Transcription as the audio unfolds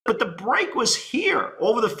break was here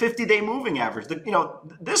over the 50-day moving average.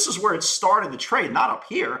 This is where it started the trade, not up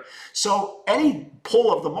here. So any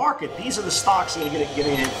pull of the market, these are the stocks that are going to get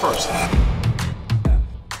hit first.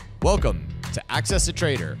 Welcome to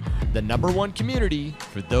AccessATrader, the #1 community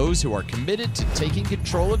for those who are committed to taking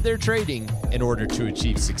control of their trading in order to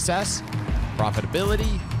achieve success,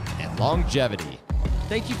 profitability, and longevity.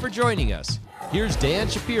 Thank you for joining us. Here's Dan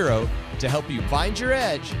Shapiro to help you find your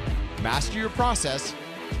edge, master your process,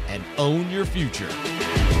 and own your future.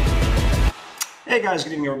 Hey guys,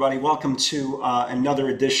 good evening everybody. Welcome to another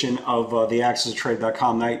edition of the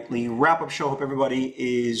AccessATrader.com nightly wrap-up show. Hope everybody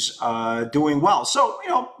is doing well. So,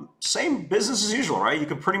 same business as usual, right? You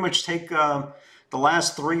could pretty much take the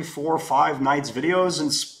last 3, 4, 5 nights videos and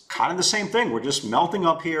it's kind of the same thing. We're just melting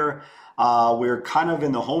up here. We're kind of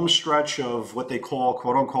in the home stretch of what they call,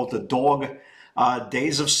 quote unquote, the dog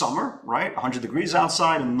days of summer, right? 100 degrees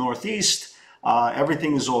outside in the Northeast.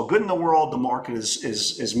 Everything is all good in the world. The market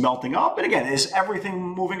is melting up. And again, is everything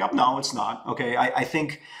moving up? No, it's not. Okay, I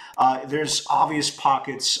think there's obvious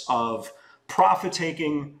pockets of profit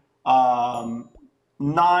taking,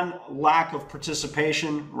 lack of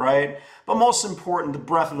participation, right? But most important, the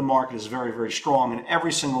breadth of the market is very, very strong. And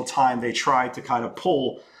every single time they try to kind of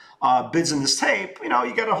pull bids in this tape,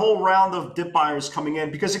 you get a whole round of dip buyers coming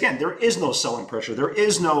in because, again, there is no selling pressure. There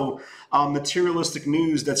is no materialistic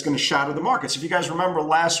news that's going to shatter the markets. If you guys remember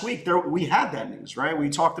last week, we had that news, right? We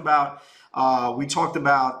talked about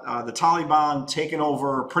the Taliban taking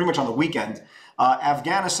over pretty much on the weekend,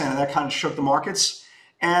 Afghanistan, and that kind of shook the markets.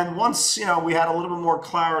 And once, we had a little bit more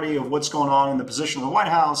clarity of what's going on in the position of the White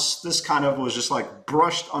House, this kind of was just like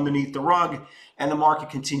brushed underneath the rug and the market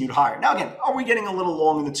continued higher. Now, again, are we getting a little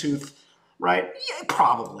long in the tooth, right? Yeah,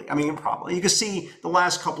 probably. Probably. You can see the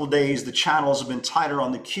last couple of days, the channels have been tighter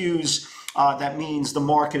on the Qs. That means the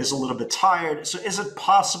market is a little bit tired. So is it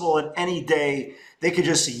possible at any day they could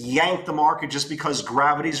just yank the market just because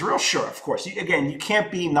gravity is real? Sure, of course. Again, you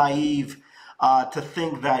can't be naive to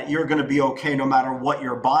think that you're going to be okay no matter what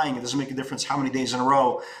you're buying. It doesn't make a difference how many days in a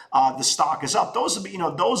row the stock is up. Those are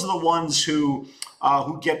the ones who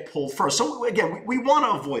get pulled first. So again, we want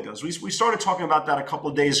to avoid those. We started talking about that a couple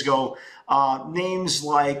of days ago. Names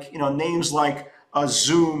like a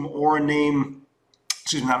Zoom or a name,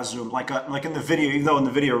 excuse me, not a Zoom, like in the video, even though in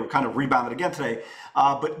the video kind of rebounded again today.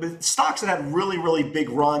 But stocks that had really, really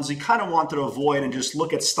big runs, we kind of wanted to avoid and just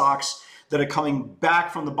look at stocks that are coming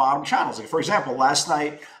back from the bottom channels. Like for example, last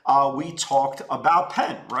night we talked about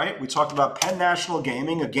Penn, right? We talked about Penn National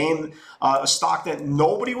Gaming, a stock that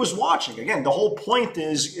nobody was watching. Again, the whole point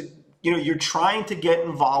is, you're trying to get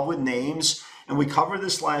involved with names, and we covered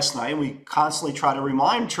this last night, and we constantly try to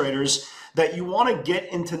remind traders that you want to get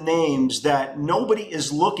into names that nobody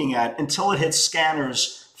is looking at until it hits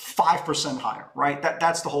scanners 5% higher, right?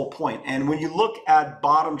 That's the whole point. And when you look at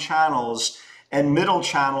bottom channels and middle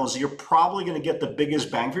channels, you're probably going to get the biggest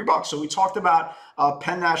bang for your buck. So we talked about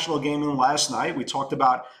Penn National Gaming last night. We talked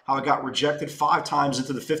about how it got rejected 5 times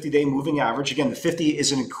into the 50-day moving average. Again, the 50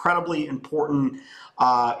 is an incredibly important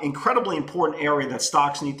area that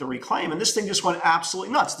stocks need to reclaim. And this thing just went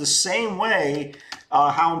absolutely nuts. The same way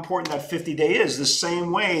how important that 50-day is, the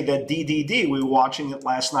same way that DDD, we were watching it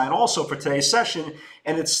last night also for today's session,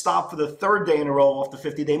 and it stopped for the 3rd day in a row off the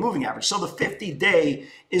 50-day moving average. So the 50-day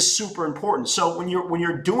is super important. So when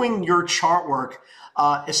you're doing your chart work,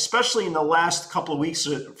 especially in the last couple of weeks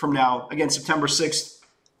from now, again, September 6th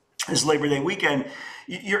is Labor Day weekend,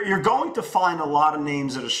 you're going to find a lot of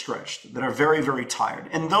names that are stretched, that are very, very tired.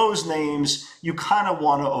 And those names you kind of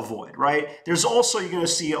want to avoid, right? There's also, you're going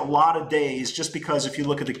to see a lot of days, just because if you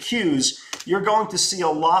look at the Qs, you're going to see a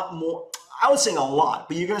lot more, I would say a lot,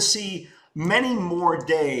 but you're going to see many more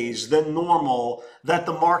days than normal that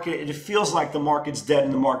the market, it feels like the market's dead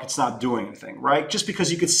and the market's not doing anything, right? Just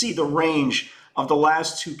because you could see the range of the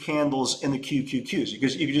last 2 candles in the QQQs.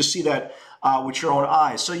 Because you can just see that with your own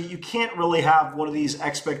eyes. So you can't really have one of these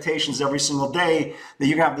expectations every single day that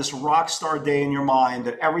you have this rock star day in your mind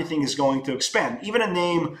that everything is going to expand. Even a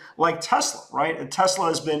name like Tesla, right? And Tesla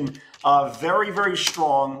has been very, very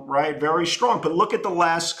strong, right? Very strong. But look at the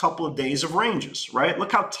last couple of days of ranges, right?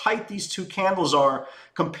 Look how tight these 2 candles are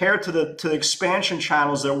compared to the expansion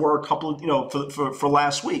channels that were a couple of, for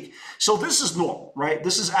last week. So this is normal, right?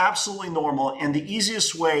 This is absolutely normal. And the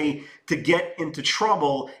easiest way to get into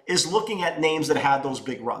trouble is looking at names that had those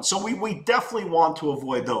big runs. So we definitely want to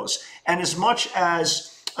avoid those. And as much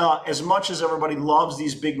as everybody loves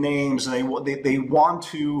these big names and they want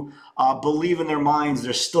to believe in their minds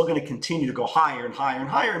they're still going to continue to go higher and higher and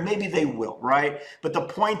higher, and maybe they will, right? But the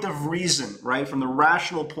point of reason, right, from the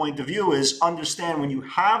rational point of view, is understand when you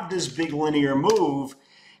have this big linear move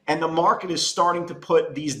and the market is starting to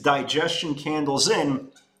put these digestion candles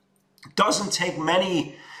in, it doesn't take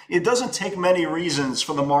many reasons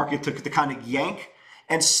for the market to kind of yank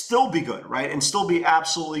and still be good, right? And still be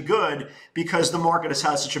absolutely good because the market has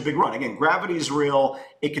had such a big run. Again, gravity is real.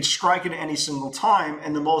 It could strike at any single time.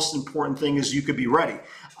 And the most important thing is you could be ready.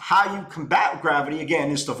 How you combat gravity,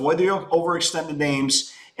 again, is to avoid the overextended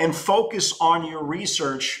names and focus on your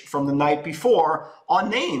research from the night before on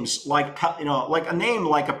names like, like a name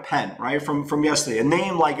like a Penn, right, from yesterday, a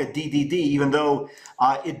name like a DDD, even though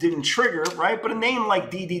it didn't trigger, right, but a name like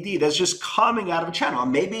DDD that's just coming out of a channel.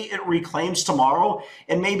 Maybe it reclaims tomorrow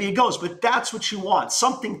and maybe it goes, but that's what you want,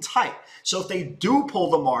 something tight. So if they do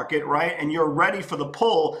pull the market, right, and you're ready for the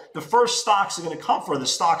pull, the first stocks are going to come for the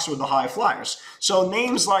stocks with the high flyers. So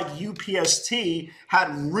names like UPST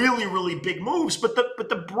had really, really big moves, but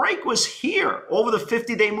the break was here over the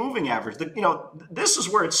 50-day moving average. This is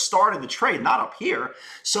where it started the trade, not up here.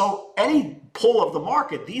 So any pull of the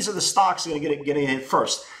market, these are the stocks that are going to get hit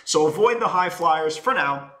first. So avoid the high flyers for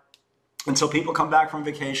now, until people come back from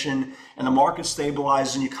vacation and the market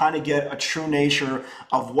stabilizes and you kind of get a true nature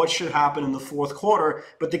of what should happen in the fourth quarter.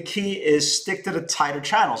 But the key is stick to the tighter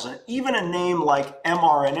channels. And even a name like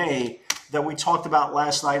mRNA that we talked about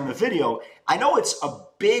last night in the video, I know it's a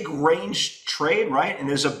big range trade, right? And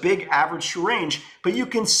there's a big average true range, but you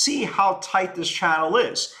can see how tight this channel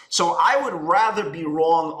is. So I would rather be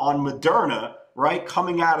wrong on Moderna, right,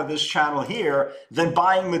 coming out of this channel here, than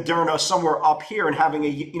buying Moderna somewhere up here and having a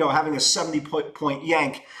 70-point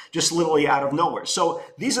yank just literally out of nowhere. So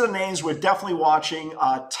these are the names we're definitely watching.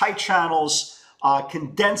 Tight channels,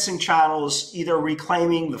 condensing channels, either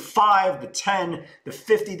reclaiming the 5, the 10, the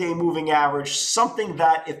 50-day moving average, something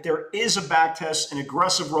that if there is a back test, an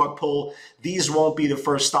aggressive rug pull, these won't be the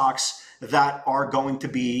first stocks that are going to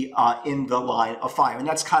be in the line of fire. And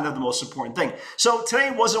that's kind of the most important thing. So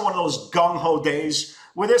today wasn't one of those gung-ho days.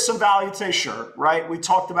 Where there's some value today, sure, right? We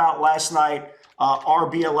talked about last night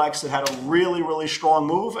RBLX that had a really, really strong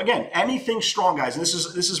move. Again, anything strong, guys, and this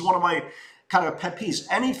is one of my kind of pet peeves.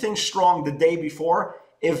 Anything strong the day before,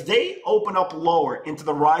 if they open up lower into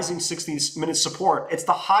the rising 60-minute support, it's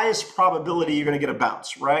the highest probability you're going to get a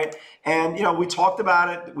bounce, right? And, we talked about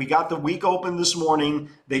it. We got the week open this morning.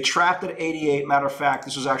 They trapped at 88. Matter of fact,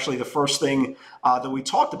 this was actually the first thing that we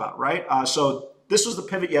talked about, right? So this was the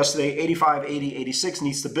pivot yesterday, 85, 80, 86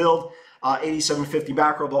 needs to build. 87.50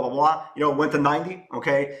 macro, blah, blah, blah. Went to 90,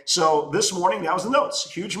 okay? So this morning, that was the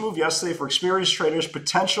notes. Huge move yesterday for experienced traders.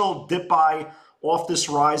 Potential dip buy off this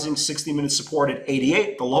rising 60-minute support at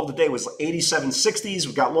 88. The low of the day was 87.60s.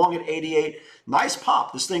 We got long at 88. Nice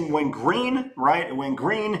pop. This thing went green, right? It went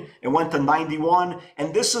green. It went to 91.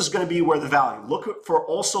 And this is going to be where the value. Look for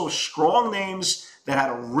also strong names that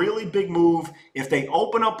had a really big move. If they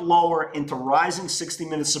open up lower into rising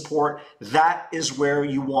 60-minute support, that is where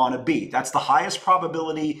you want to be. That's the highest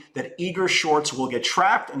probability that eager shorts will get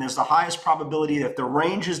trapped, and there's the highest probability that if the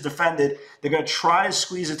range is defended, they're going to try to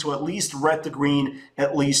squeeze it to at least red to green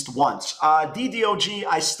at least once. DDOG,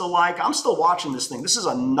 I still like. I'm still watching this thing. This is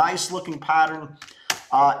a nice looking pattern.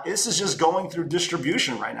 This is just going through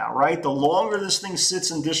distribution right now, right? The longer this thing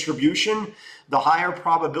sits in distribution, the higher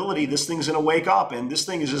probability this thing's going to wake up. And this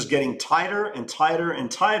thing is just getting tighter and tighter and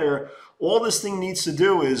tighter. All this thing needs to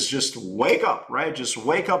do is just wake up, right? Just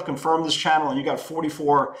wake up, confirm this channel, and you got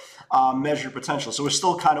 44 measured potential. So we're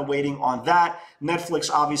still kind of waiting on that. Netflix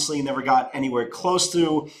obviously never got anywhere close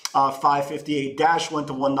to 558. Dash went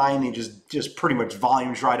to 190, just pretty much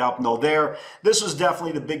volumes right up, no there. This was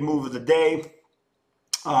definitely the big move of the day.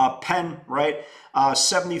 Penn, right?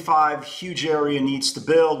 75, huge area needs to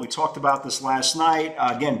build. We talked about this last night.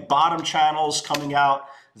 Again, bottom channels coming out.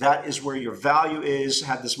 That is where your value is.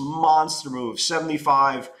 Had this monster move,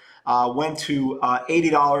 75, went to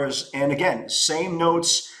 $80. And again, same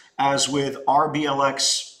notes as with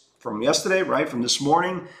RBLX from yesterday, right? From this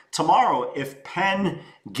morning. Tomorrow, if Penn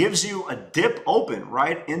gives you a dip open,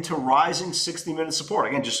 right, into rising 60-minute support,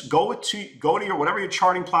 again, just go to your, whatever your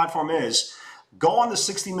charting platform is, go on the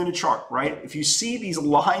 60-minute chart, right? If you see these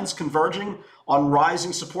lines converging on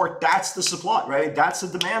rising support, that's the supply, right? That's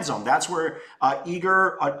the demand zone. That's where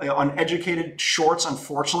eager, uneducated shorts,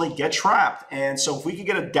 unfortunately, get trapped. And so if we could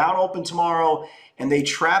get a down open tomorrow and they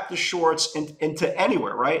trap the shorts into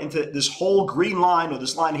anywhere, right? Into this whole green line or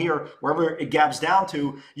this line here, wherever it gaps down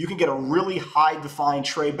to, you can get a really high defined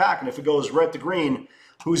trade back. And if it goes red to green,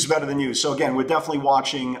 who's better than you? So again, we're definitely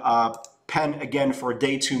watching Penn again for a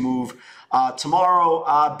day 2 move.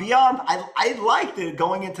 Tomorrow, beyond, I liked it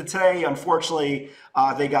going into today. Unfortunately,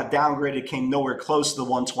 they got downgraded, came nowhere close to the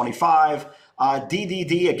 125.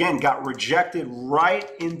 DDD, again, got rejected right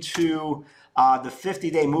into the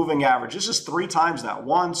 50-day moving average. This is 3 times now.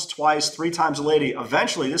 Once, twice, 3 times a lady.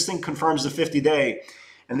 Eventually, this thing confirms the 50-day,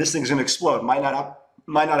 and this thing's going to explode. Might not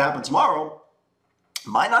happen tomorrow.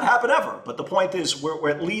 Might not happen ever. But the point is, we're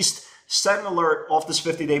at least set an alert off this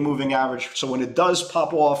 50-day moving average. So when it does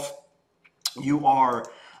pop off, you are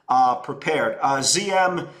prepared.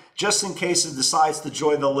 ZM, just in case it decides to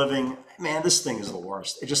enjoy the living. Man, this thing is the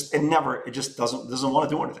worst. It just doesn't want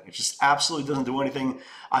to do anything. It just absolutely doesn't do anything.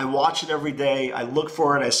 I watch it every day. I look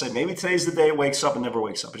for it. I say, maybe today's the day it wakes up and never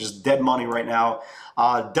wakes up. It's just dead money right now.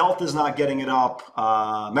 Delta's not getting it up.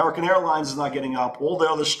 American Airlines is not getting up. All the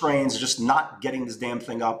other strains are just not getting this damn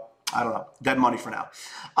thing up. I don't know. Dead money for now.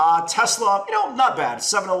 Tesla, not bad.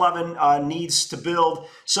 7-Eleven needs to build.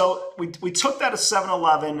 So we took that at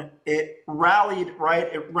 7-Eleven. It rallied, right?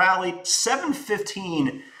 It rallied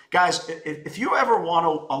 7.15. Guys, if you ever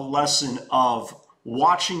want a lesson of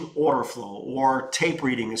watching order flow or tape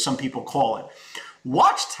reading, as some people call it,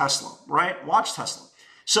 watch Tesla, right? Watch Tesla.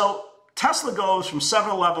 So Tesla goes from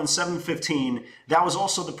 7-Eleven, 7.15. That was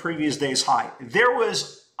also the previous day's high. There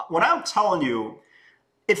was, when I'm telling you,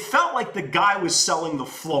 it felt like the guy was selling the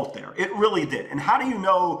float there. It really did. And how do you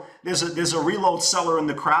know there's a reload seller in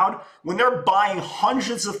the crowd? When they're buying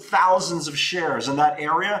hundreds of thousands of shares in that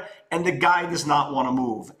area and the guy does not want to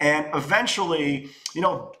move. And eventually,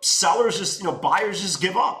 sellers just, buyers just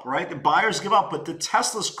give up, right? The buyers give up. But to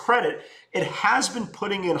Tesla's credit, it has been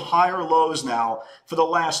putting in higher lows now for the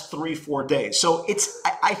last 3-4 days. So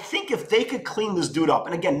I think if they could clean this dude up,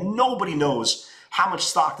 and again, nobody knows how much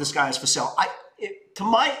stock this guy has for sale. To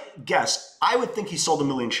my guess, I would think he sold 1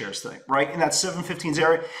 million shares today, right? In that 7.15's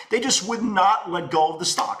area. They just would not let go of the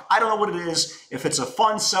stock. I don't know what it is, if it's a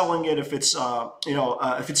fund selling it, if it's,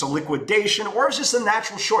 if it's a liquidation, or if it's just a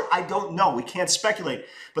natural short. I don't know. We can't speculate.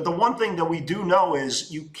 But the one thing that we do know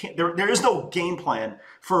is there is no game plan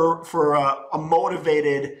for a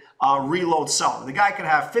motivated reload seller. The guy could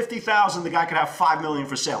have 50,000, the guy could have 5 million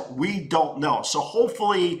for sale. We don't know. So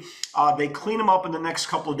hopefully they clean them up in the next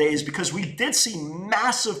couple of days, because we did see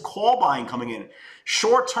massive call buying coming in.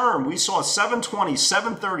 Short term, we saw 720,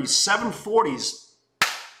 730, 740s.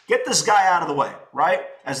 Get this guy out of the way, right?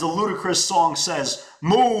 As the ludicrous song says,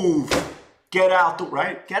 move, get out the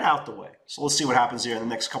right, get out the way. So let's see what happens here in the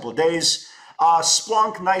next couple of days.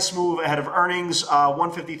 Splunk, nice move ahead of earnings,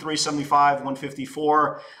 153.75,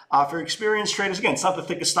 154. For experienced traders, again, it's not the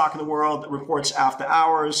thickest stock in the world. It reports after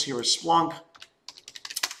hours. Here is Splunk.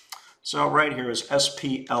 So right here is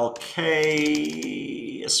SPLK,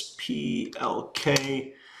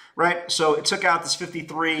 right? So it took out this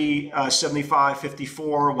 53, 75,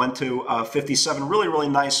 54, went to 57. Really, really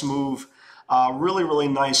nice move. Really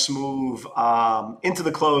nice move into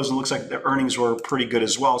the close, and looks like the earnings were pretty good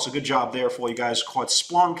as well. So good job there for you guys caught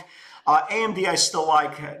Splunk. AMD I still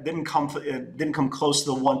like. Didn't come close to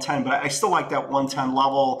the 110, but I still like that 110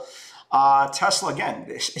 level. Tesla, again,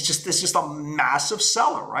 it's just a massive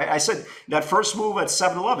seller, right? I said that first move at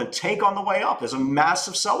 7-Eleven, take on the way up. There's a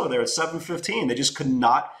massive seller there at 7.15. They just could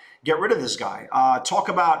not get rid of this guy. Talk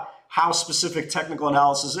about how specific technical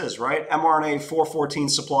analysis is, right? mRNA 414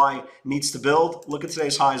 supply needs to build. Look at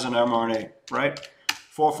today's highs on mRNA, right?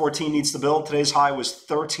 414 needs to build. Today's high was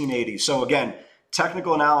 1380. So again,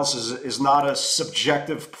 technical analysis is not a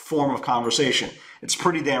subjective form of conversation. It's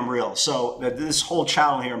pretty damn real. So this whole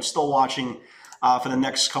channel here, I'm still watching for the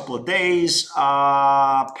next couple of days.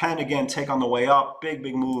 Penn, again, take on the way up.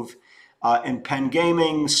 Big move in Penn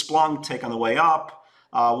Gaming. Splunk, take on the way up.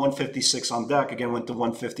 156 on deck, again went to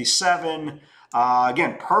 157.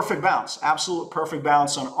 Again, perfect bounce, absolute perfect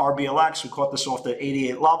bounce on RBLX. We caught this off the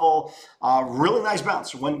 88 level. Really nice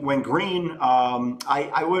bounce. When green,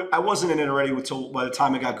 I wasn't in it already until by the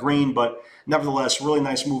time it got green, but nevertheless, really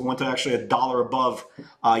nice move. Went to actually $1 above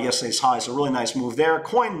yesterday's high, so really nice move there.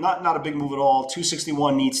 Coin, not a big move at all.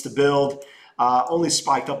 261 needs to build. Only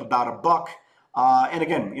spiked up about $1. And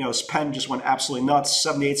again, Penn just went absolutely nuts.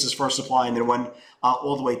 78 is his first supply, and then went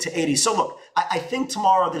all the way to 80. So look, I think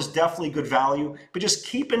tomorrow there's definitely good value, but just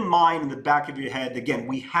keep in mind in the back of your head, again,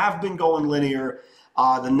 we have been going linear.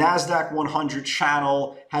 The NASDAQ 100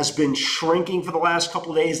 channel has been shrinking for the last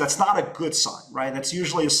couple of days. That's not a good sign, right? That's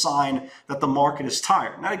usually a sign that the market is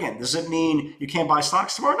tired. Now, again, does it mean you can't buy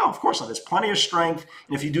stocks tomorrow? No, of course not. There's plenty of strength.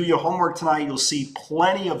 And if you do your homework tonight, you'll see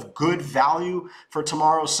plenty of good value for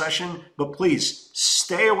tomorrow's session. But please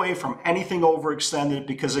stay away from anything overextended,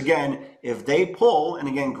 because, again, if they pull, and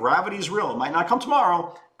again, gravity is real. It might not come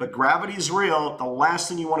tomorrow, but gravity is real. The last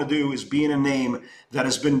thing you want to do is be in a name that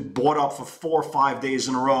has been bought up for 4 or 5 days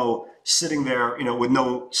in a row, sitting there, with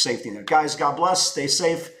no safety net. Guys, God bless. Stay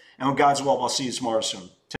safe. And with God's will, I'll see you tomorrow soon.